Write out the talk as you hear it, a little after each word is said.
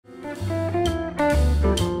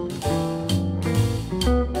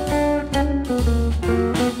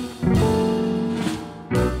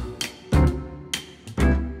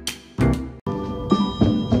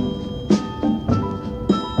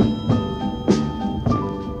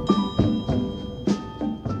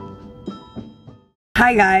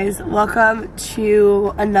Hi guys, welcome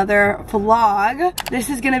to another vlog. This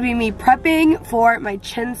is gonna be me prepping for my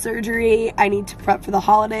chin surgery. I need to prep for the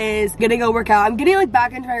holidays. I'm gonna go work out. I'm getting like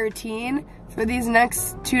back into my routine for these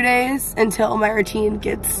next 2 days until my routine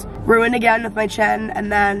gets ruined again with my chin,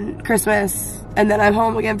 and then Christmas, and then I'm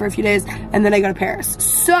home again for a few days, and then I go to Paris.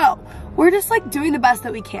 So we're just like doing the best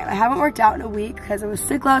that we can. I haven't worked out in a week because I was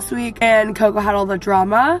sick last week and Coco had all the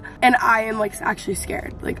drama, and I am like actually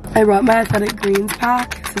scared. Like, I brought my Athletic Greens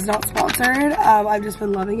pack. This is not sponsored. I've just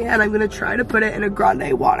been loving it, and I'm gonna try to put it in a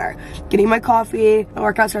grande water. Getting my coffee. My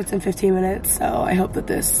workout starts in 15 minutes, so I hope that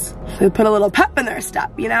this will put a little pep in their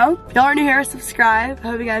step, you know? If y'all are new here, subscribe. I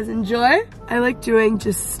hope you guys enjoy. I like doing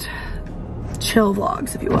just chill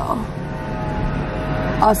vlogs, if you will.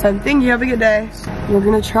 Awesome, thank you, have a good day. We're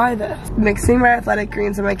gonna try this. Mixing my Athletic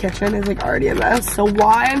Greens in my kitchen is like already a mess. So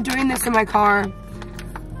why I'm doing this in my car,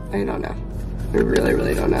 I don't know. I really,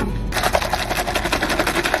 really don't know.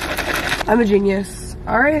 I'm a genius,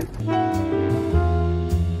 all right.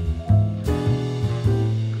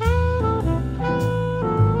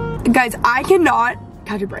 Guys, I cannot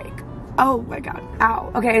catch a break. Oh my God,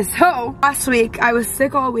 ow. Okay, so last week, I was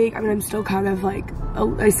sick all week. I mean, I'm still kind of like,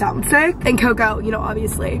 I sound sick. And Coco, you know,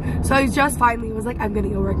 obviously. So I just finally was like, I'm gonna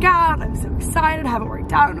go work out. I'm so excited, I haven't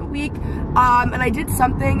worked out in a week. And I did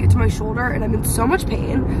something to my shoulder and I'm in so much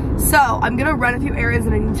pain. So I'm gonna run a few errands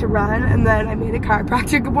that I need to run, and then I made a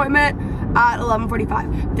chiropractic appointment at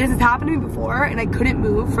 11:45. This has happened to me before and I couldn't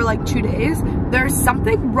move for like 2 days. There's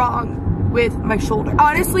something wrong with my shoulder.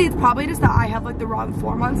 Honestly, it's probably just that I have like the wrong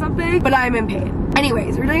form on something, but I'm in pain.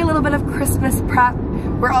 Anyways, we're doing a little bit of Christmas prep.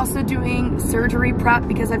 We're also doing surgery prep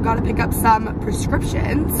because I've got to pick up some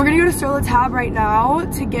prescriptions. We're gonna go to Sur La Table right now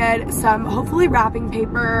to get some, hopefully, wrapping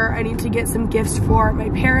paper. I need to get some gifts for my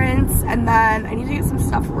parents, and then I need to get some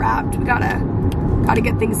stuff wrapped. We gotta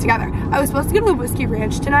get things together. I was supposed to go to the Whiskey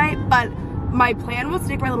Ranch tonight, but my plan was to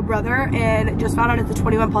take my little brother, and just found out it's the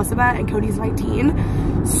 21 plus event and Cody's 19.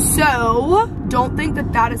 So don't think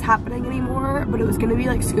that that is happening anymore, but it was gonna be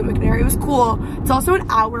like Scoop McNair. It was cool. It's also an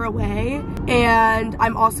hour away, and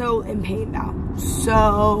I'm also in pain now.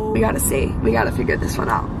 So we gotta see. We gotta figure this one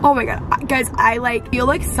out. Oh my God, guys, I like feel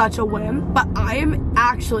like such a wimp, but I am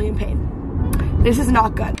actually in pain. This is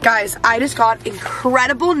not good. Guys, I just got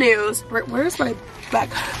incredible news. Where's my bag?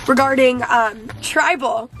 Regarding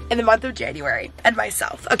Tribal in the month of January and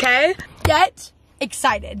myself, okay? Get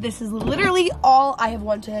excited. This is literally all I have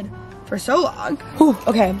wanted for so long. Whew,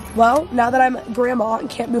 okay, well, now that I'm grandma and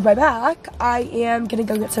can't move my back, I am gonna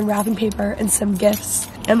go get some wrapping paper and some gifts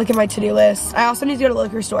and look at my to-do list. I also need to go to the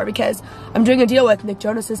liquor store because I'm doing a deal with Nick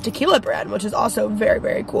Jonas's tequila brand, which is also very,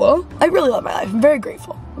 very cool. I really love my life. I'm very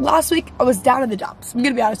grateful. Last week, I was down in the dumps. I'm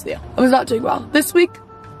gonna be honest with you. I was not doing well. This week,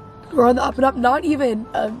 we're on the up and up. Not even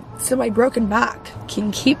a semi-broken back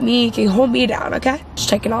can hold me down, okay? Just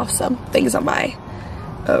taking off some things on my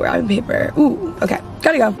wrapping paper. Ooh, okay,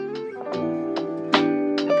 gotta go.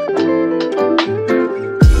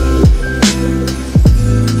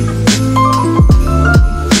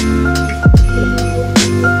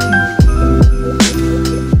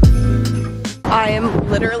 I am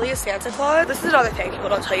literally a Santa Claus. This is another thing people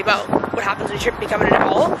don't tell you about what happens when you become an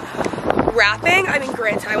adult. Wrapping, I mean,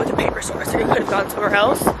 granted, I went to paper store, so I could have gone somewhere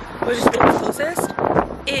else, which is the closest,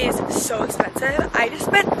 is so expensive. I just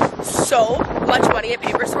spent so much money at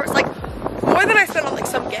paper stores, like more than I spent on like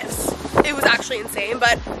some gifts. It was actually insane,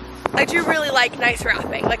 but I do really like nice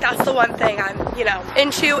wrapping. Like, that's the one thing I'm, you know,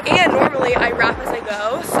 into, and normally I wrap as I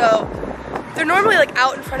go, so they're normally like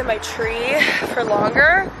out in front of my tree for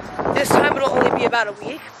longer. This time it'll only be about a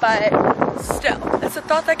week, but still, it's a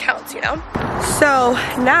thought that counts, you know? So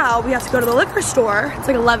now we have to go to the liquor store. It's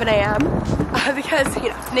like 11 a.m. Because, you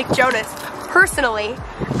know, Nick Jonas personally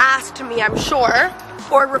asked me, I'm sure,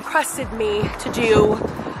 or requested me to do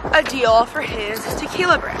a deal for his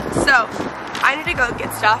tequila brand. So I need to go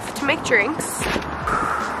get stuff to make drinks.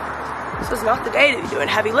 This is not the day to be doing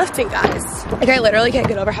heavy lifting, guys. Like, I literally can't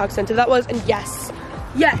get over how expensive that was, and yes,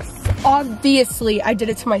 obviously I did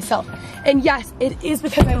it to myself. And yes, it is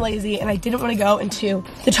because I'm lazy and I didn't want to go into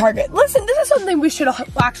the Target. Listen, this is something we should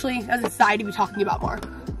actually, as a society, be talking about more.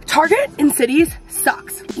 Target in cities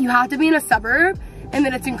sucks. You have to be in a suburb, and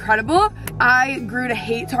then it's incredible. I grew to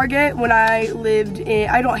hate Target when I lived in,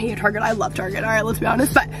 I don't hate Target, I love Target, all right, let's be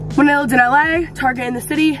honest. But when I lived in LA, Target in the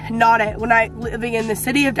city, not it. When I living in the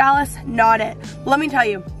city of Dallas, not it. Let me tell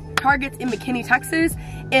you, Target's in McKinney, Texas,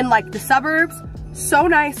 in like the suburbs, so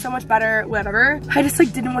nice, so much better, whatever. I just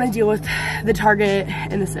like didn't want to deal with the Target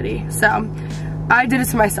in the city. So I did it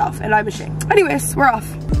to myself and I'm ashamed. Anyways, we're off.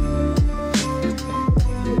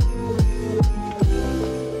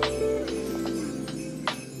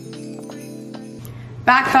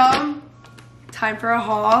 Back home, time for a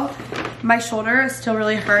haul. My shoulder still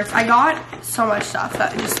really hurts. I got so much stuff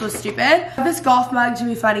that just was stupid. This golf mug to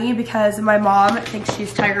be funny because my mom thinks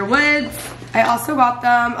she's Tiger Woods. I also got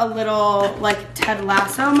them a little like Ted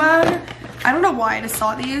Lasso mug. I don't know why I just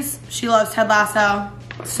saw these. She loves Ted Lasso,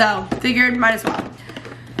 so figured might as well.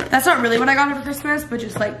 That's not really what I got her for Christmas, but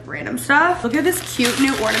just like random stuff. Look at this cute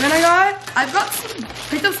new ornament I got. I've got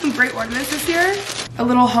picked up some great ornaments this year. A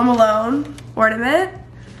little Home Alone ornament.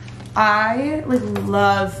 I like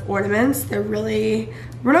love ornaments. They're really,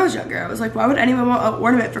 when I was younger, I was like, why would anyone want an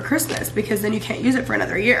ornament for Christmas? Because then you can't use it for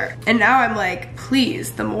another year. And now I'm like,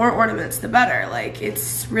 please, the more ornaments, the better. Like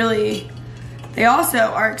it's really, they also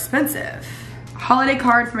are expensive. Holiday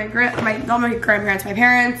card for not my grandparents, my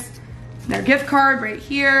parents. Their gift card right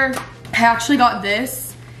here. I actually got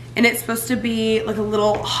this and it's supposed to be like a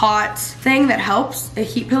little hot thing that helps, a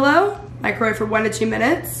heat pillow, microwave for 1 to 2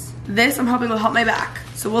 minutes. This I'm hoping will help my back,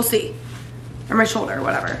 so we'll see. Or my shoulder, or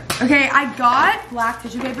whatever. Okay, I got black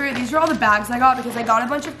tissue paper. These are all the bags I got because I got a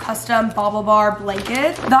bunch of custom Bobble Bar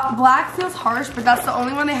blankets. The black feels harsh, but that's the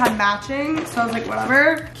only one they had matching, so I was like,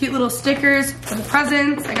 whatever. Cute little stickers for the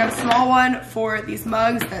presents. I got a small one for these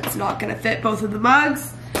mugs that's not gonna fit both of the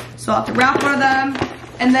mugs, so I'll have to wrap one of them.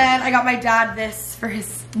 And then I got my dad this for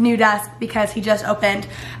his new desk because he just opened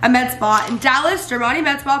a med spa in Dallas, Dermani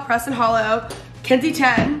Med Spa, Preston Hollow. Kenzie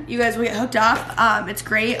 10, you guys will get hooked up. It's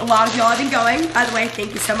great. A lot of y'all have been going. By the way,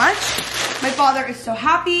 thank you so much. My father is so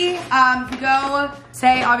happy. You go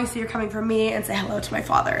say, obviously you're coming from me, and say hello to my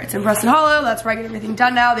father. It's in Preston Hollow. That's where I get everything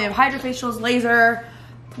done now. They have hydrofacials, laser.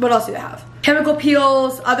 What else do they have? Chemical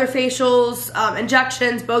peels, other facials,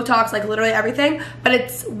 injections, Botox, like literally everything. But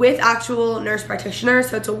it's with actual nurse practitioners,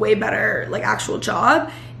 so it's a way better like actual job.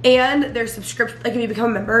 And their subscription, like if you become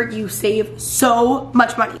a member, you save so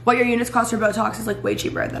much money. What your units cost for Botox is like way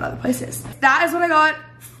cheaper than other places. That is what I got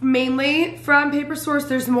mainly from Paper Source.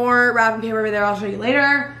 There's more wrapping paper over there, I'll show you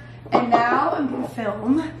later. And now I'm gonna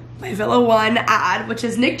film my Villa One ad, which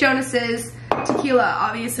is Nick Jonas's tequila.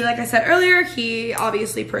 Obviously, like I said earlier, he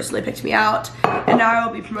obviously personally picked me out, and now I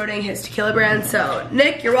will be promoting his tequila brand. So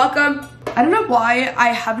Nick, you're welcome. I don't know why I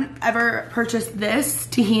haven't ever purchased this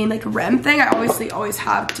Tajín like rim thing. I obviously always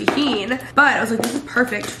have Tajín, but I was like, this is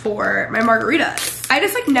perfect for my margaritas. I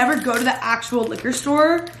just like never go to the actual liquor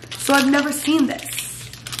store, so I've never seen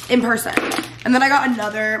this in person. And then I got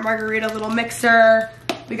another margarita little mixer.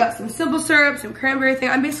 We got some simple syrup, some cranberry thing.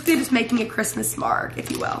 I'm basically just making a Christmas marg, if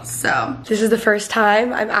you will. So this is the first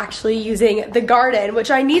time I'm actually using the garden, which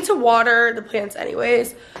I need to water the plants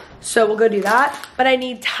anyways. So we'll go do that. But I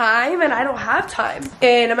need time, and I don't have time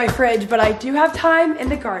in my fridge, but I do have time in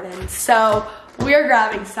the garden. So we're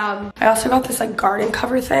grabbing some. I also got this like garden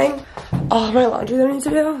cover thing. All my laundry that I need to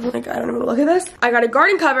do. Like, I don't even look at this. I got a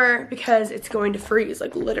garden cover because it's going to freeze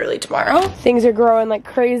like literally tomorrow. Things are growing like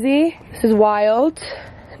crazy. This is wild.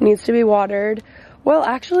 It needs to be watered. Well,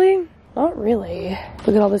 actually, not really.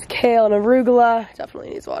 Look at all this kale and arugula.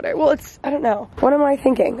 Definitely needs water. Well, it's, I don't know. What am I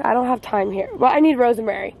thinking? I don't have time here. Well, I need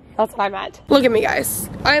rosemary. That's what I meant. Look at me, guys.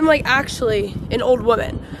 I'm like actually an old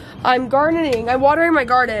woman. I'm gardening. I'm watering my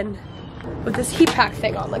garden with this heat pack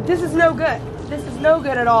thing on. Like, this is no good. This is no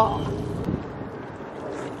good at all.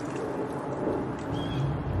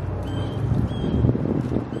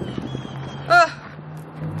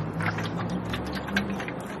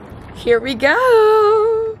 Here we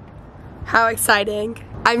go. How exciting.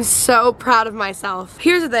 I'm so proud of myself.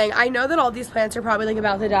 Here's the thing, I know that all these plants are probably like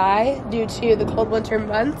about to die due to the cold winter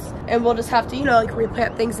months, and we'll just have to, you know, like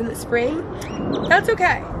replant things in the spring. That's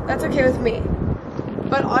okay. That's okay with me.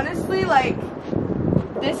 But honestly, like,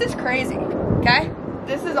 this is crazy, okay?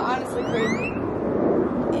 This is honestly crazy.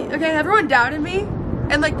 Okay, everyone doubted me,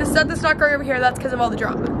 and like the stuff that's not growing over here, that's because of all the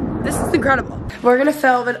drama. This is incredible. We're gonna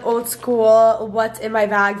film an old school what's in my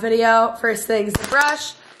bag video. First things, the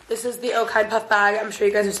brush. This is the Kind Puff bag. I'm sure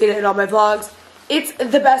you guys have seen it in all my vlogs. It's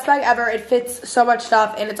the best bag ever. It fits so much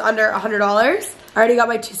stuff, and it's under $100. I already got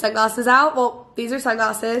my 2 sunglasses out. Well, these are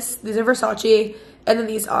sunglasses. These are Versace. And then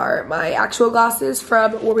these are my actual glasses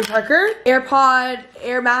from Warby Parker. AirPod,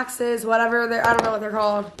 Air Maxes, whatever they're, I don't know what they're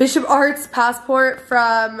called. Bishop Arts passport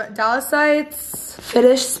from Dallas Sites.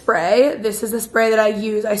 Finish spray. This is the spray that I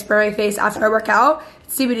use. I spray my face after I work out.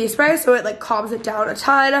 It's CBD spray, so it like calms it down a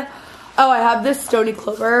ton. Oh, I have this Stony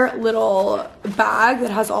Clover little bag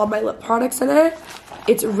that has all my lip products in it.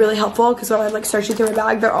 It's really helpful because when I'm like searching through my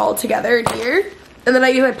bag, they're all together in here. And then I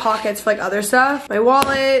use my pockets for like other stuff. My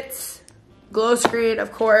wallet. Glow screen,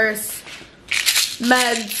 of course,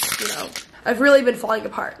 meds, you know. I've really been falling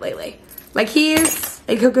apart lately. my keys,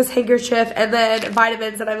 a Coco's handkerchief, and then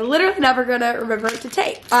vitamins that I'm literally never gonna remember to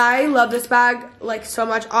take. I love this bag like so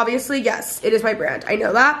much. Obviously, yes, it is my brand. I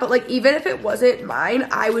know that, but like even if it wasn't mine,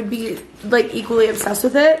 I would be like equally obsessed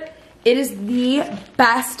with it. It is the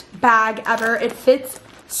best bag ever. It fits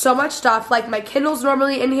so much stuff. Like my Kindle's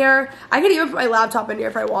normally in here. I could even put my laptop in here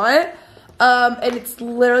if I want. And it's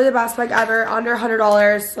literally the best bag ever, under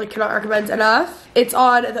 $100, like cannot recommend enough. It's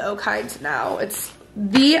on the O kind now. It's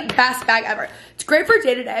the best bag ever. It's great for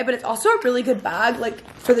day to day, but it's also a really good bag like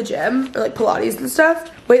for the gym or like Pilates and stuff,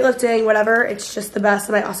 weightlifting, whatever. It's just the best,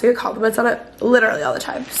 and I also get compliments on it literally all the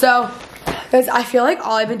time. So guys, I feel like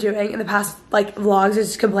all I've been doing in the past like vlogs is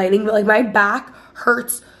just complaining, but like my back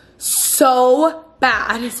hurts so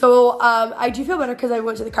bad. So I do feel better because I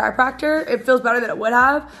went to the chiropractor. It feels better than it would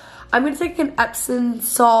have. I'm gonna take an Epsom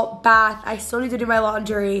salt bath. I still need to do my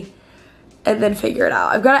laundry and then figure it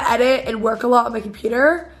out. I've got to edit and work a lot on my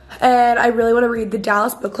computer, and I really want to read the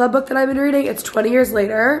Dallas Book Club book that I've been reading. It's 20 Years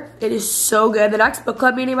Later. It is so good. The next book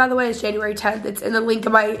club meeting, by the way, is January 10th. It's in the link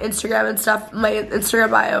of my Instagram and stuff, my Instagram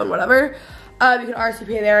bio and whatever. You can RSVP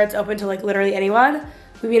there. It's open to like literally anyone.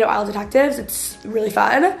 We meet at Wild Detectives. It's really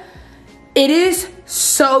fun. It is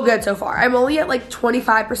so good so far. I'm only at like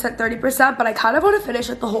 25%, 30%, but I kind of want to finish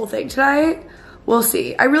like the whole thing tonight. We'll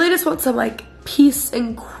see. I really just want some like peace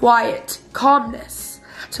and quiet, calmness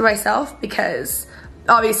to myself, because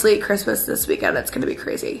obviously Christmas this weekend, it's gonna be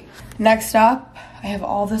crazy. Next up, I have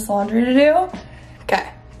all this laundry to do.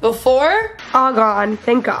 Okay, before, all gone,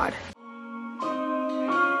 thank God.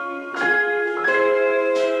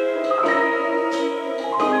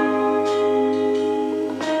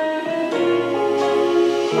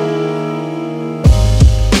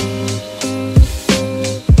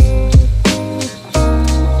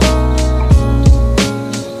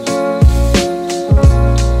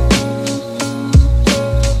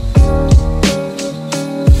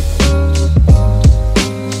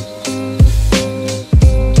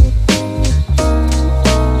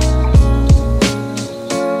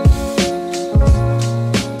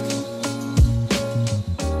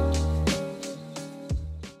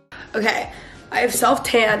 Okay, I have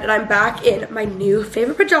self-tanned and I'm back in my new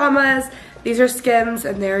favorite pajamas. These are Skims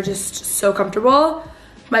and they're just so comfortable.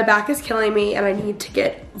 My back is killing me and I need to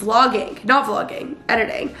get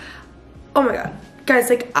editing. Oh my God. Guys,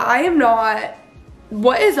 like I am not,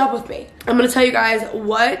 what is up with me? I'm gonna tell you guys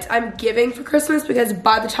what I'm giving for Christmas, because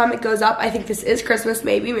by the time it goes up, I think this is Christmas,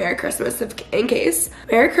 maybe Merry Christmas in case.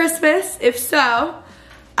 Merry Christmas, if so.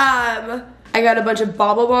 I got a bunch of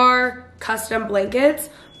Bobble Bar custom blankets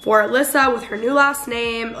for Alyssa with her new last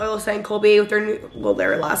name, Alyssa and Colby with their new, well,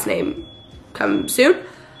 their last name come soon.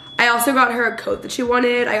 I also got her a coat that she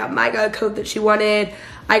wanted. I got Micah a coat that she wanted.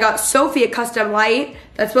 I got Sophie a custom light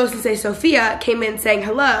that's supposed to say Sophia, came in saying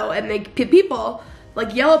hello, and the people,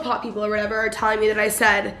 like Yellow Pop people or whatever, are telling me that I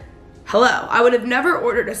said hello. I would have never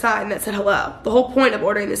ordered a sign that said hello. The whole point of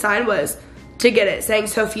ordering the sign was to get it saying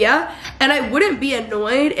Sophia, and I wouldn't be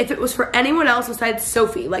annoyed if it was for anyone else besides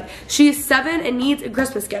Sophie. Like, she's 7 and needs a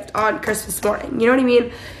Christmas gift on Christmas morning, you know what I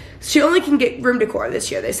mean? She only can get room decor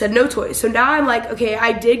this year. They said no toys. So now I'm like, okay,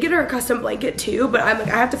 I did get her a custom blanket too, but I'm like,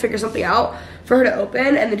 I have to figure something out for her to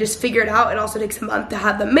open and then just figure it out. It also takes a month to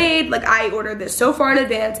have them made. Like, I ordered this so far in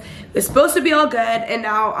advance. It was supposed to be all good, and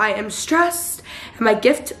now I am stressed. And my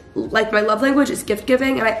gift, like my love language is gift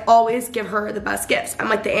giving, and I always give her the best gifts. I'm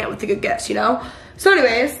like the aunt with the good gifts, you know? So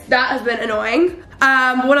anyways, that has been annoying.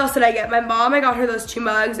 What else did I get? My mom, I got her those 2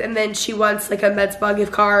 mugs, and then she wants like a Med Spa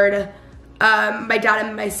gift card. My dad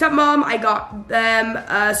and my stepmom, I got them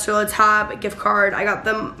a Solo Tab gift card. I got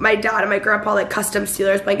them, my dad and my grandpa, like custom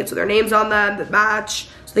Steelers blankets with their names on them that match,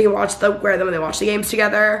 so they can wear them when they watch the games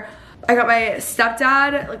together. I got my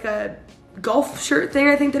stepdad like a golf shirt thing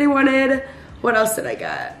I think that he wanted. What else did I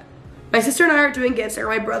get? My sister and I are doing gifts. I got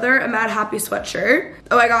my brother a Mad Happy sweatshirt.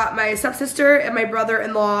 Oh, I got my stepsister and my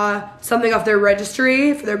brother-in-law something off their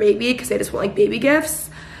registry for their baby, because they just want like baby gifts.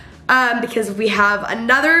 Because we have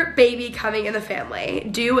another baby coming in the family,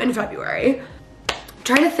 due in February. I'm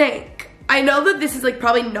trying to think. I know that this is like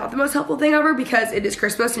probably not the most helpful thing ever, because it is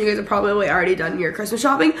Christmas and you guys have probably already done your Christmas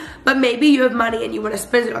shopping, but maybe you have money and you want to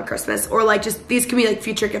spend it on Christmas, or like just these can be like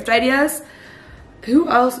future gift ideas. Who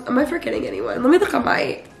else? Am I forgetting anyone? Let me look on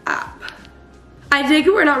my app. I think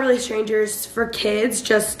we're not really strangers for kids,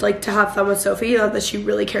 just like to have fun with Sophie. Not that she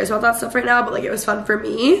really cares about that stuff right now, but like it was fun for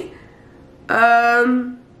me.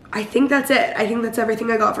 I think that's it. I think that's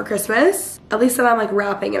everything I got for Christmas. At least that I'm like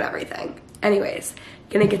wrapping and everything. Anyways,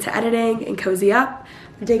 gonna get to editing and cozy up.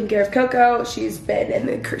 I'm taking care of Coco. She's been in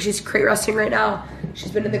the, she's crate resting right now.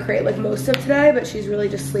 She's been in the crate like most of today, but she's really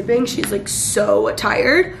just sleeping. She's like so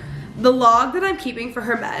tired. The log that I'm keeping for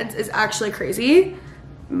her meds is actually crazy.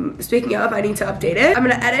 Speaking of, I need to update it. I'm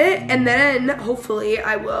gonna edit, and then hopefully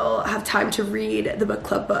I will have time to read the book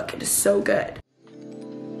club book. It is so good.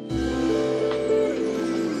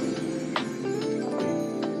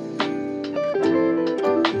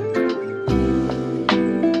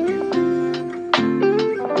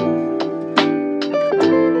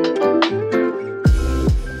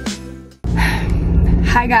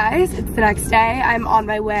 Hi guys, it's the next day. I'm on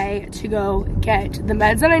my way to go get the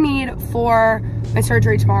meds that I need for my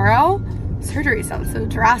surgery tomorrow. Surgery sounds so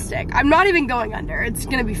drastic. I'm not even going under, it's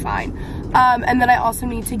gonna be fine. And then I also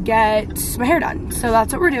need to get my hair done. So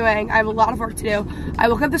that's what we're doing. I have a lot of work to do. I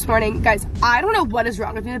woke up this morning. Guys, I don't know what is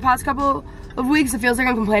wrong with me the past couple of weeks. It feels like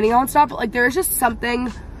I'm complaining on stuff, but like there's just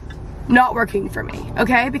something not working for me,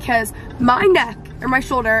 okay? Because my neck or my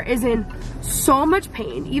shoulder is in so much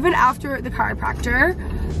pain, even after the chiropractor.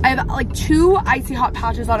 I have like 2 icy hot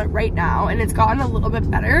patches on it right now, and it's gotten a little bit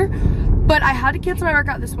better. But I had to cancel my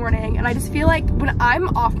workout this morning, and I just feel like when I'm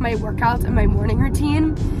off my workouts and my morning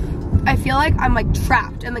routine, I feel like I'm like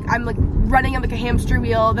trapped, and like I'm like running on like a hamster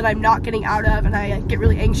wheel that I'm not getting out of, and I like, get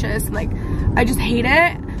really anxious, and like I just hate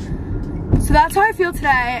it. So that's how I feel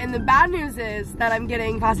today, and the bad news is that I'm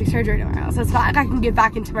getting plastic surgery tomorrow. So it's not like I can get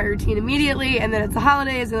back into my routine immediately, and then it's the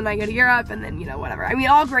holidays, and then I go to Europe, and then, you know, whatever. I mean,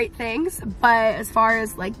 all great things, but as far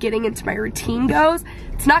as like getting into my routine goes,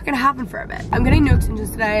 it's not gonna happen for a bit. I'm getting new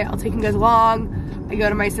extensions today. I'll take you guys along. I go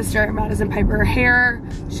to my sister, Madison Piper Hair.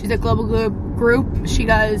 She's at Global Group. She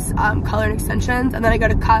does color and extensions, and then I go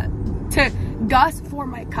to Gus for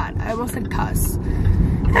my cut. I almost said cuss.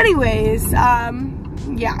 Anyways,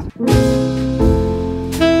 yeah.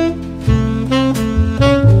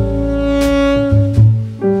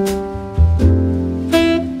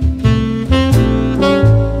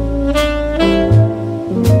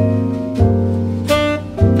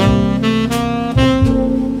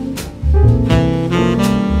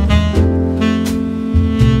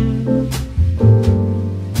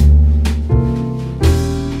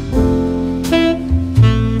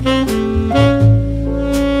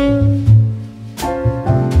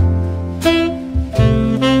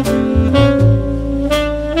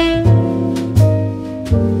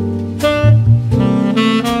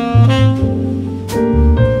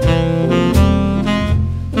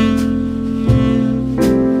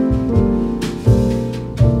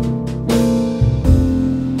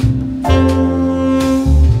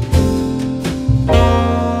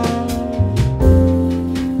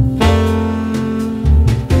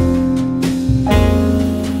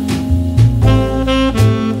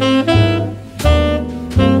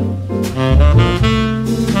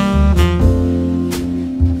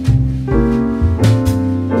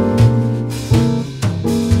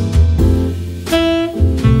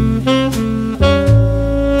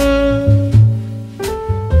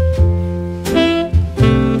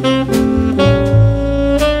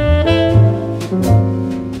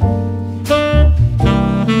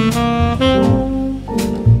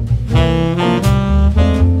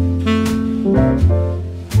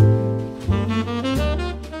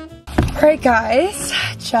 Alright guys,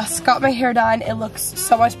 just got my hair done. It looks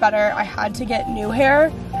so much better. I had to get new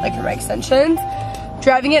hair, like for my extensions.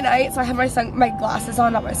 Driving at night, so I have my glasses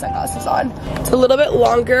on, not my sunglasses on. It's a little bit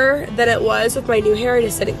longer than it was with my new hair. I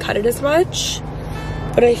just didn't cut it as much.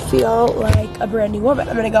 But I feel like a brand new woman.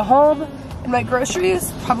 I'm gonna go home, and my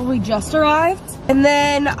groceries probably just arrived. And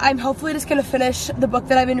then I'm hopefully just gonna finish the book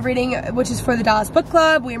that I've been reading, which is for the Dallas Book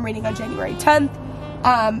Club. We are reading on January 10th.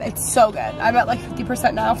 It's so good. I'm at like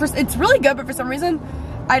 50% now. It's really good, but for some reason,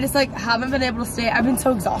 I just like haven't been able to stay. I've been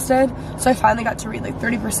so exhausted. So I finally got to read like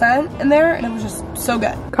 30% in there, and it was just so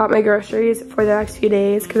good. Got my groceries for the next few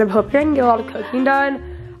days because I'm hoping I can get a lot of cooking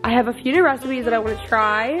done. I have a few new recipes that I want to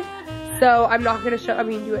try. So I'm not gonna show, I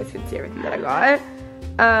mean, you guys can see everything that I got.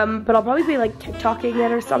 But I'll probably be like TikToking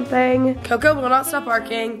it or something. Coco will not stop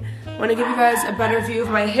barking. I want to give you guys a better view of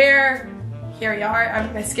my hair. Here we are, I'm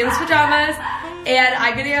in my skims pajamas. And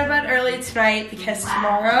I'm gonna go to bed early tonight because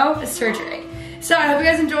tomorrow is surgery. So I hope you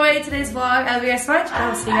guys enjoyed today's vlog. I love you guys so much, and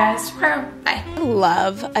I'll see you guys tomorrow. Bye. I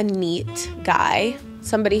love a neat guy.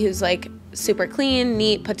 Somebody who's like super clean,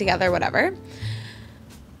 neat, put together, whatever.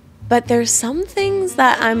 But there's some things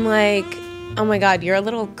that I'm like, oh my God, you're a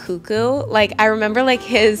little cuckoo. Like I remember like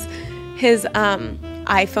his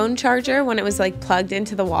iPhone charger when it was like plugged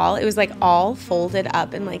into the wall. It was like all folded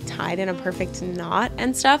up and like tied in a perfect knot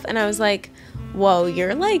and stuff. And I was like, whoa,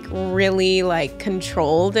 you're like really like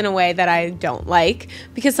controlled in a way that I don't like,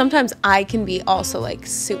 because sometimes I can be also like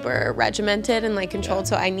super regimented and like controlled.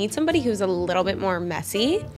 So I need somebody who's a little bit more messy.